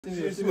I don't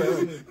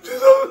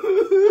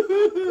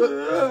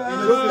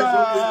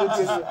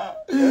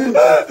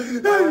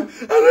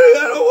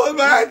want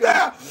my hand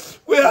there.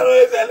 Wait, I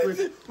don't need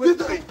anything. Wait,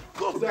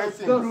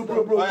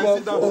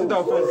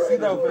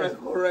 sit down first.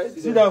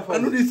 I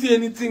don't see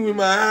anything with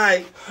my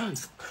eye.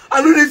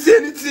 I don't see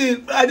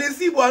anything. I didn't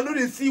see, but I know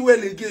they see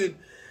well again.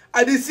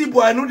 I didn't see,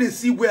 but I know they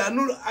see well.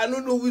 I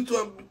don't know which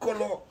one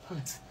color.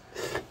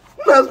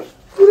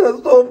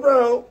 Stop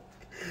now.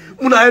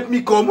 Muna help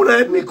me come, but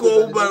I'm going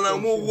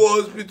to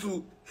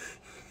hospital.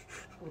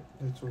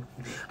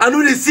 I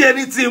know they see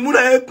anything.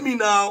 Muna help me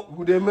now.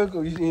 Who's the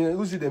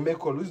make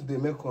call?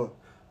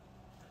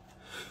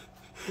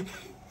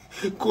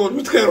 God,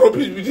 which kind of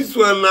rubbish with this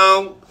one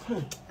now?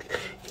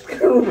 Which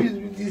kind of rubbish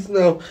with this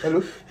now?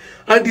 Hello?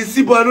 And the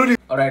see, but I know they...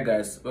 Alright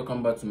guys,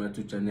 welcome back to my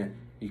YouTube channel.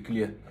 It's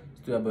clear.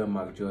 Still about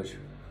Mark George.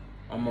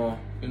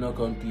 You know,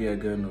 come clear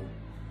again. No.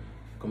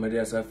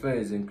 Comedian Sirfair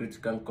is in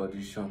critical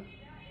condition.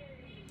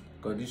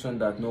 Condition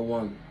that no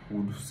one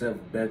would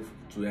beg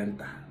to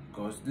enter.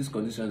 Because this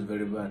condition is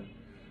very bad.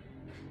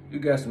 You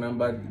guys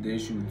remember the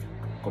issue with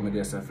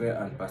Comedian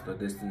Sirfair and Pastor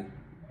Destiny.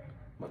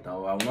 But I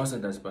will not say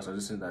that's Pastor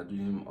Destiny that do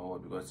him or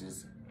because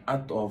it's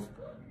out of,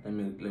 let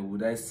me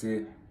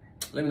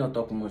not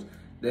talk much.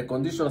 The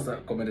conditions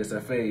that Comedian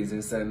Sirfair is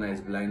inside now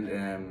is blind,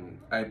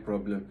 eye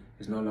problem.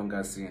 He's no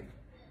longer seeing.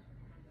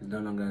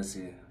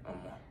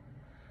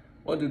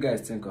 What do you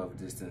guys think of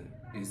this thing?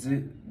 Is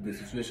it the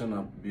situation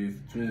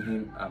between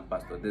him and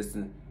Pastor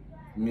Destiny?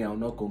 Me, I will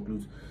not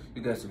conclude.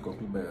 You guys will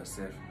conclude by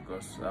yourself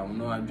because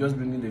I'm just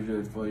bringing the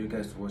video for you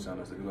guys to watch and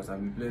also because I'll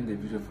be playing the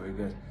video for you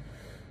guys.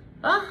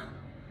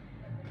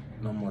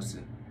 No more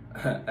sin.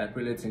 I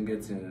pray let him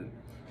get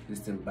this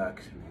thing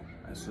back.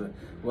 I swear.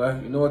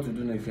 Well, you know what to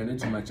do now. If you're new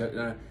to my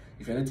channel,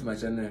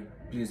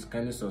 please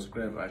kindly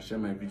subscribe and share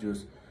my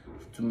videos.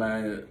 To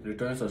my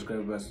returning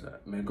subscribers,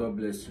 may God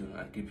bless you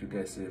and keep you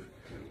guys safe.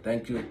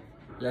 Thank you.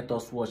 Let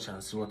us watch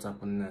and see what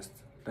happens next.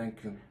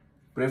 Thank you.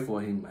 Pray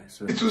for him, I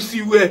swear. To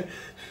see where.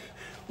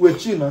 Wait,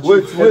 chill now.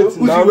 Wait,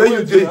 where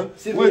you dey?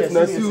 Wait,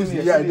 now,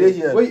 see, yeah, they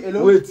here.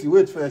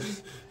 Wait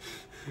first.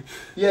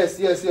 Yes.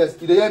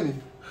 Did they hear me?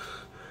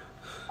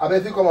 I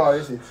bet you come and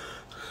arrest it.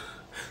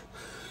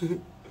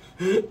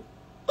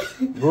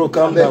 Bro,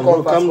 calm down. I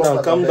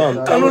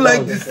don't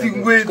like this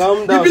thing. Wait.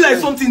 Calm down. It be like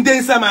something there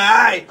inside my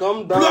eye.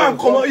 Calm down. Blow and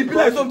come on. It be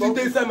like something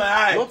there inside my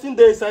eye. Nothing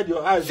there inside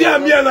your eyes. See,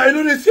 I'm here now. I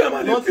know they see,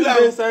 man. Nothing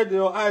there inside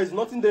your eyes.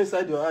 Nothing there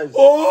inside your eyes.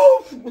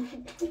 Oh.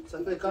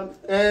 Sirfair, come.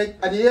 I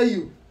did hear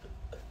you.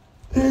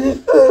 I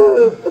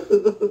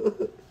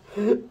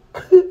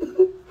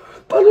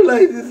don't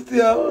like this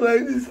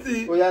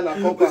thing. Oh yeah,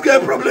 now This guy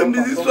problem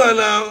is this one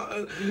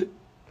now.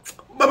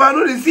 Baba, I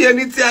don't see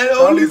anything. I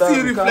only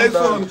see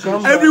reflection.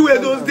 Everywhere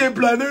those day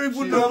plan. Don't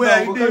even know where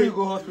I did.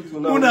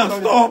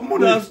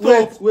 Muna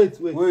stop. Wait.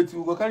 We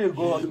go carry you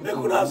go hospital.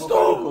 Muna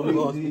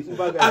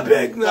stop. I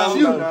beg now.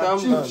 Chill.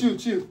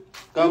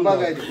 Calm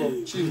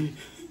down. Chill.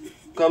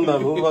 Calm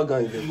down. Over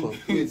guy, come.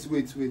 Wait.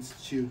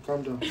 Chill.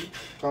 Calm down.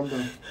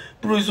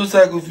 Bro, it's so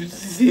psycho.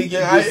 See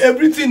again.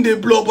 Everything they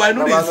blow, but I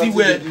know they see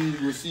where.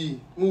 You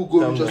see. Who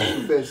go just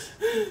first?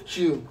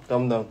 Chill.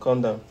 Calm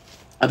down.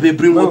 I be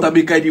bring water,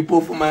 make I dey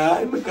pour for my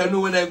eye, make I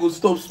know when I go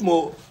stop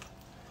small.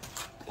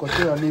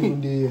 Continue living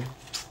there.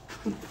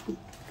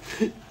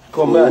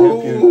 Come,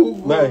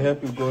 may I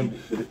help you go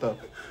the tap?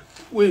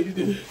 Wait,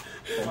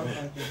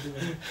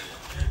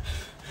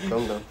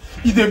 Calm down.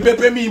 If they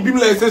pepper me, it be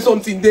like say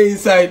something there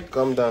inside.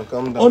 Calm down.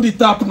 On the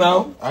tap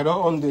now. I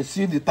don't on the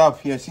see the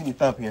tap here.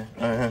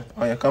 Oh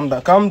yeah, calm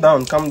down.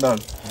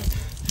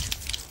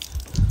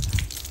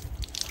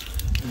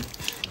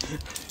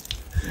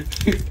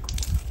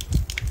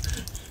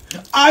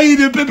 Aye,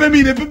 they pepper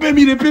me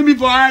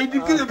for eye. They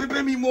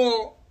pepper me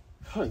more.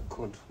 Oh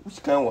God,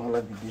 which kind of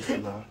wahala be this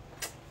now?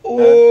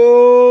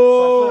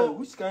 Oh,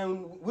 which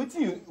kind? What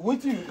you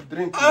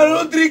drink? I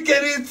don't drink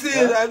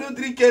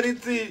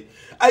anything.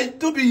 I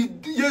told me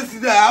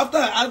yesterday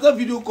after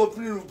video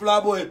company reply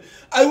boy.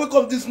 I wake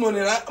up this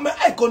morning. My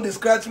eye can't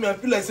scratch me. I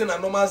feel like saying a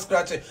normal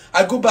scratching.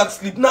 I go back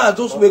sleep. Now I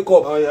just wake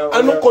up.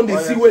 I not can't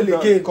see well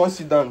again. Come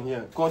sit down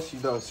here.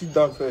 Sit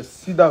down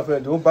first.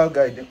 The whole bad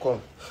guy they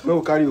come. We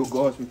will carry you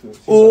go hospital.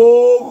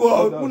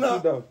 Oh God,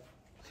 sit down.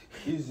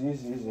 Easy.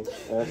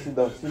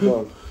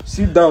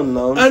 Sit down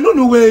now. I don't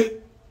know where.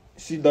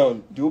 Sit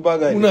down. The Uber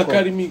guy. Muna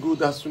carry me go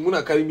that swing.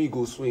 Carry me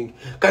go swing.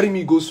 Carry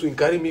me go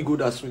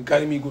that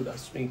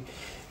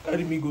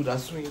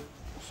swing.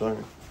 Sorry.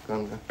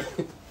 Calm down.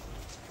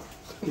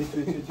 Wait.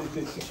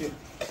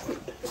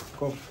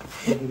 Come.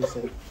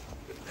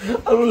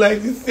 I don't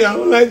like this thing.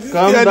 Calm down.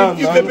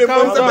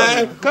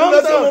 Calm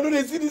down. I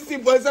don't see this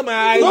thing inside my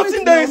eyes.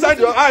 Nothing there inside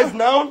your eyes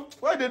now.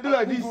 Why they do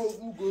like this?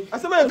 I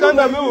said, man, calm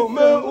down.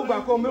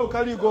 Uber come. May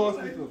carry you go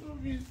hospital.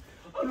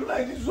 I don't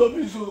like this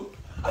rubbish.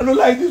 I don't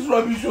like this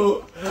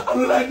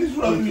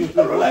rubbish.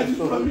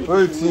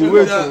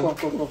 Wait.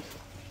 Come.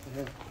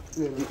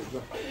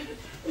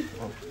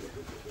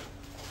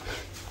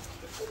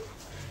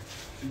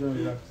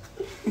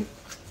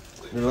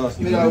 Relax.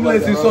 You do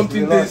like say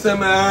something dey inside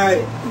my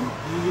eye.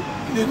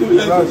 You do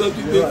like say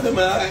something dey inside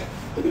my eye.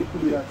 You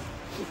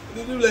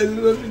do like say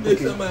something dey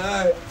inside my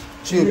eye.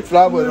 Chill,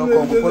 flower boy don't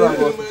come. Put on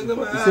go. You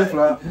say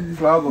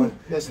flower boy.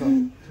 Yes,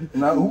 no.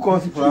 Now who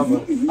calls you flower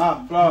boy?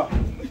 Ah, flower. I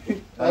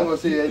ain't gonna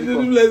say yeah. You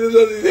do like say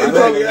something dey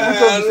inside my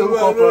eye.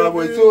 Flower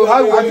boy. So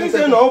how I think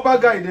say no upper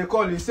guy they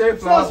call. He say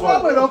flower flower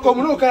boy boy. don't come.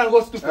 No kind of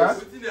go stupid.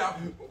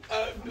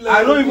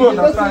 I don't even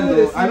understand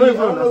though. I don't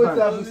even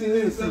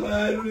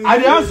understand. I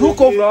dey ask who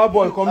call flower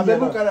boy come here.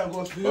 No kind of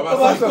go stupid.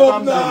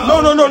 Stop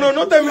now. No,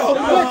 no, tell me.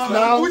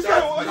 now. Which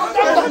kind?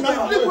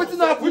 Look wetin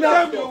happen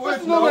now.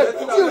 No wait.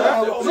 Chill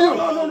now. Chill.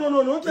 No,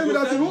 don't tell me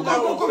that. Who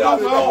come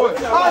flower boy?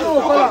 Ah no,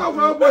 Come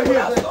flower boy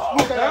here.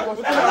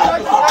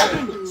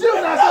 chill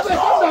now.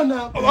 Calm down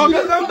now.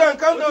 Okay, calm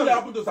down. What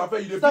happen to Sirfair?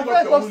 You dey pick up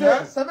your own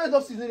head. Sirfair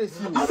don't see the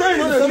see. You say you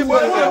know the people.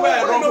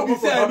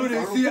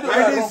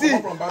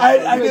 I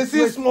dey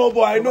see small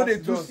boy. I know they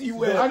do see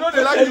well. I know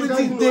they like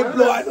everything dey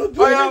blow. I don't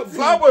do anything.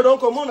 Flower boy don't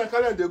come on and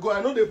carry and they go.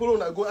 I know they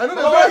follow and go. I know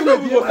they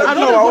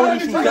our own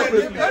issue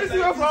separately.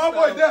 Anything flower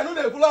boy there, I know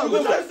they follow and go.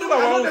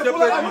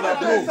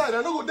 I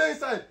know go there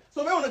inside.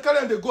 So when they carry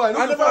and they go, I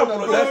know they follow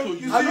and go.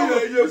 You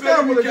say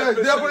apologize.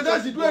 They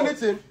apologize. You do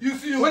anything. You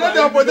see, when they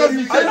apologize,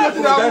 you say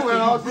nothing happen when I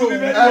was bro. I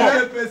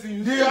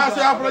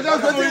say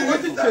apologize.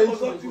 Wetin change?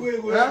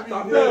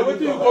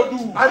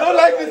 I don't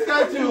like this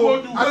guy too.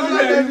 I don't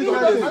like this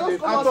guy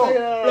at all.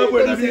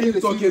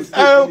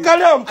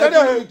 Carry on. Put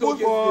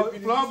for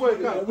flower boy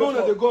car.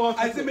 No, they go.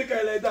 I say make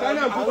I like that. Carry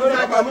on. Put for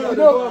that car.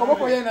 Come up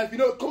here now.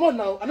 Come on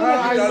now. I know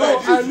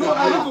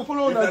to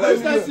follow on.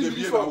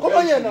 Come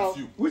on here now.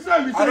 Which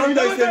time we I don't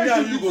like say me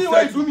and you go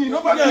settle. me?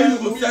 Nobody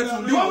else You go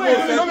settle. You won't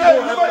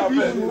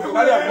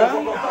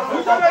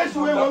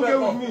get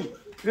with me.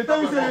 The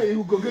time you say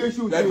you go get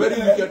issue with Like you. very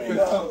wicked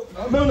person.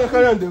 No,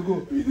 carry on they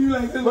go.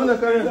 No,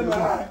 carry on they go. I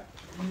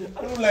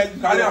don't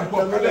like carry and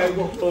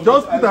go.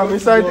 Just put them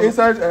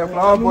inside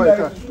flower boy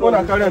car.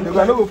 One carry on they go.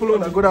 I no go follow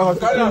and go that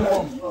Carry and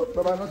hospital. come.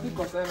 Baba, nothing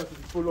concern us to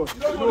follow. You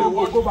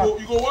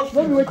go watch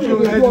Let me wait till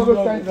film. you go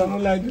those times.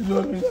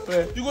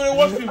 You go dey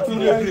watch film till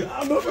day break.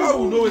 How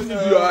we know wetin be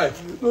your eye?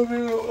 No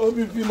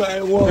be feel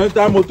my work.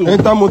 Enter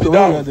motor.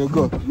 Where they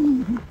go?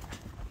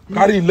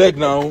 Carry him leg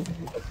now.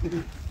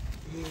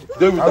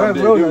 Dey with am there.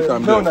 Dey with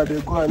am there.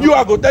 They go. You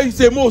are go tell you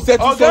say mo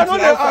settle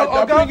something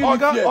outside. They bring him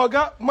here.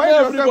 Oga, mind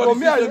yourself for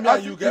me.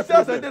 and you You get say I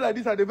problem. say like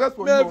this, I the best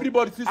for May you.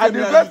 everybody see I say the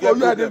me and best you for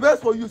get you. I the problem.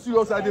 best for you.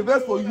 Serious. I the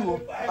best for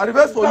you. I the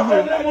best for you. I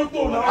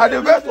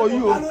the best for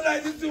you.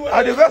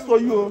 I the best for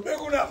you.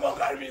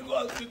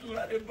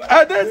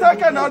 I dey inside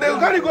car now. They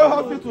carry go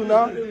hospital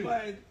now.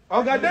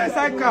 Oga, dey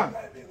inside car.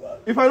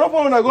 If I don't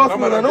follow na go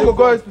hospital, I no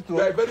go hospital.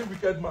 You are a very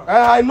wicked man.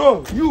 I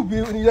know you be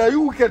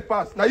you wicked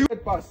pass. Now you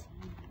wicked pass.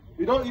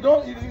 You don't put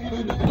yourself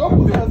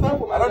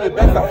for I don't dey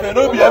beg Sirfair.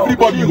 No be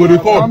everybody you go dey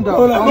call.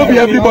 No be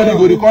everybody you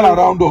go dey call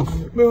around us.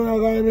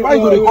 Why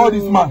you go dey call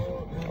this man?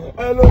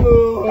 I don't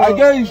know. I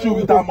get issue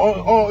with am.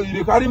 Oh, you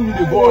dey carry me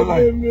dey go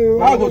online.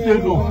 How I go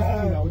take know?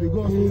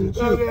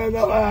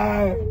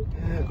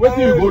 Wetin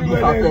you go do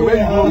Sirfair? Where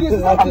you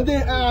go? I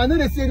know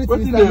they say anything.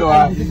 Wetin dey your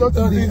eye?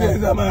 Nothing dey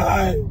inside my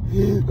eye.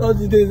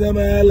 Nothing dey inside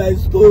my eye like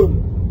stone.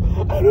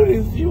 I know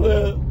they see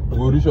well. We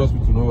go reach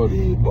hospital, no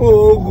worry.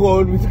 Oh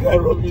God, which kind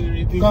of rubbish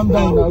is this? Calm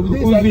down now.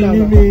 Uzi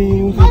leave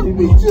me.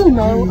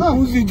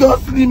 Uzi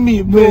just leave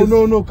me, bro.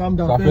 No, calm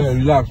down. Sirfair,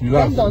 relax.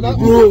 Calm down.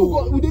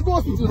 Bro. We dey go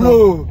hospital now.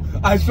 Bro,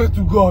 I swear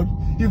to God,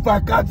 if I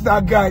catch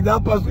that guy,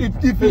 that person, if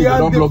They he had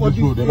don't there block for this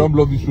road. They don't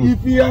block this road. if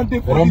he had there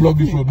They for don't block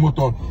this this road.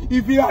 Motor.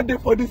 if he had there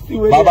for this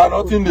thing, Baba,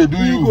 nothing they do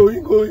you. He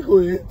go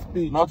hate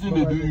me. Nothing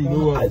they do you.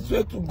 No I worry.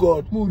 swear to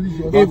God,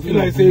 if he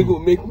like say he go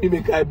make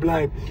me eye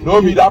blind.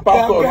 No be that That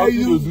pastor. guy Nothing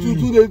used they to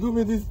do you. they do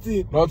me this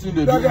thing. Nothing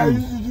they That guy do you.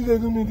 used to they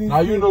do me this Now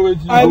thing. you know what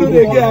you I know do.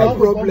 they get a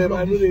problem.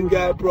 I know they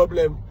get a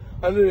problem.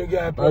 I know they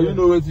get a Now problem. you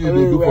know what you I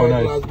do for wear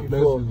night. glass Let's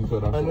before. use this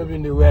other I know side.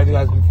 been the wear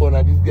glass before.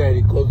 Now this guy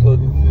he cause all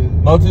this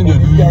thing. Nothing they do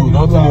you.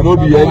 Nothing they no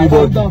be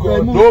anybody.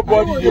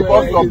 Nobody they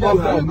cause your Calm down.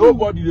 problem.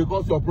 Nobody they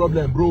cause your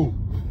problem, bro.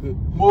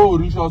 Mo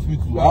reach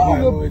hospital.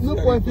 No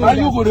point. Now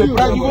you go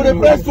to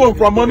press phone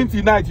from morning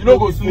till night. You no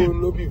go sleep.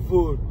 No be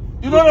phone.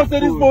 You don't know say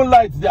this phone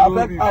lights they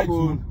affect eye too.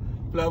 phone.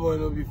 Playboy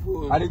no be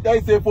phone. And they tell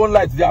you say phone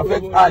lights they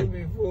affect Playboy eye. no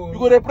be phone. You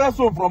go to press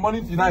phone from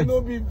morning till night. No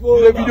be You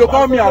phone. dey video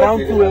call me around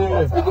 2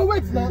 a.m. We go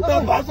wait now.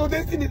 That pastor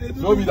destiny they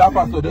do. No be that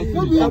pastor destiny.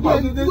 No be That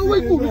pastor. you go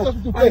wait till we talk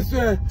to I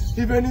swear,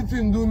 if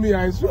anything do me,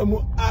 I swear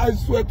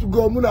to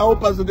God, Muna hold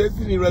Pastor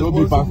Destiny No be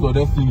responsible.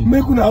 pastor destiny.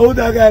 Make una hold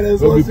that guy No be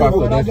pastor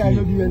responsible. that guy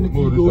no do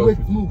anything. We go wait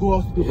till we go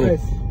hospital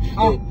first.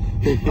 I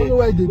don't know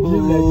why they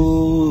blame like this.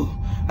 Oh,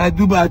 I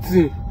do bad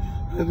thing.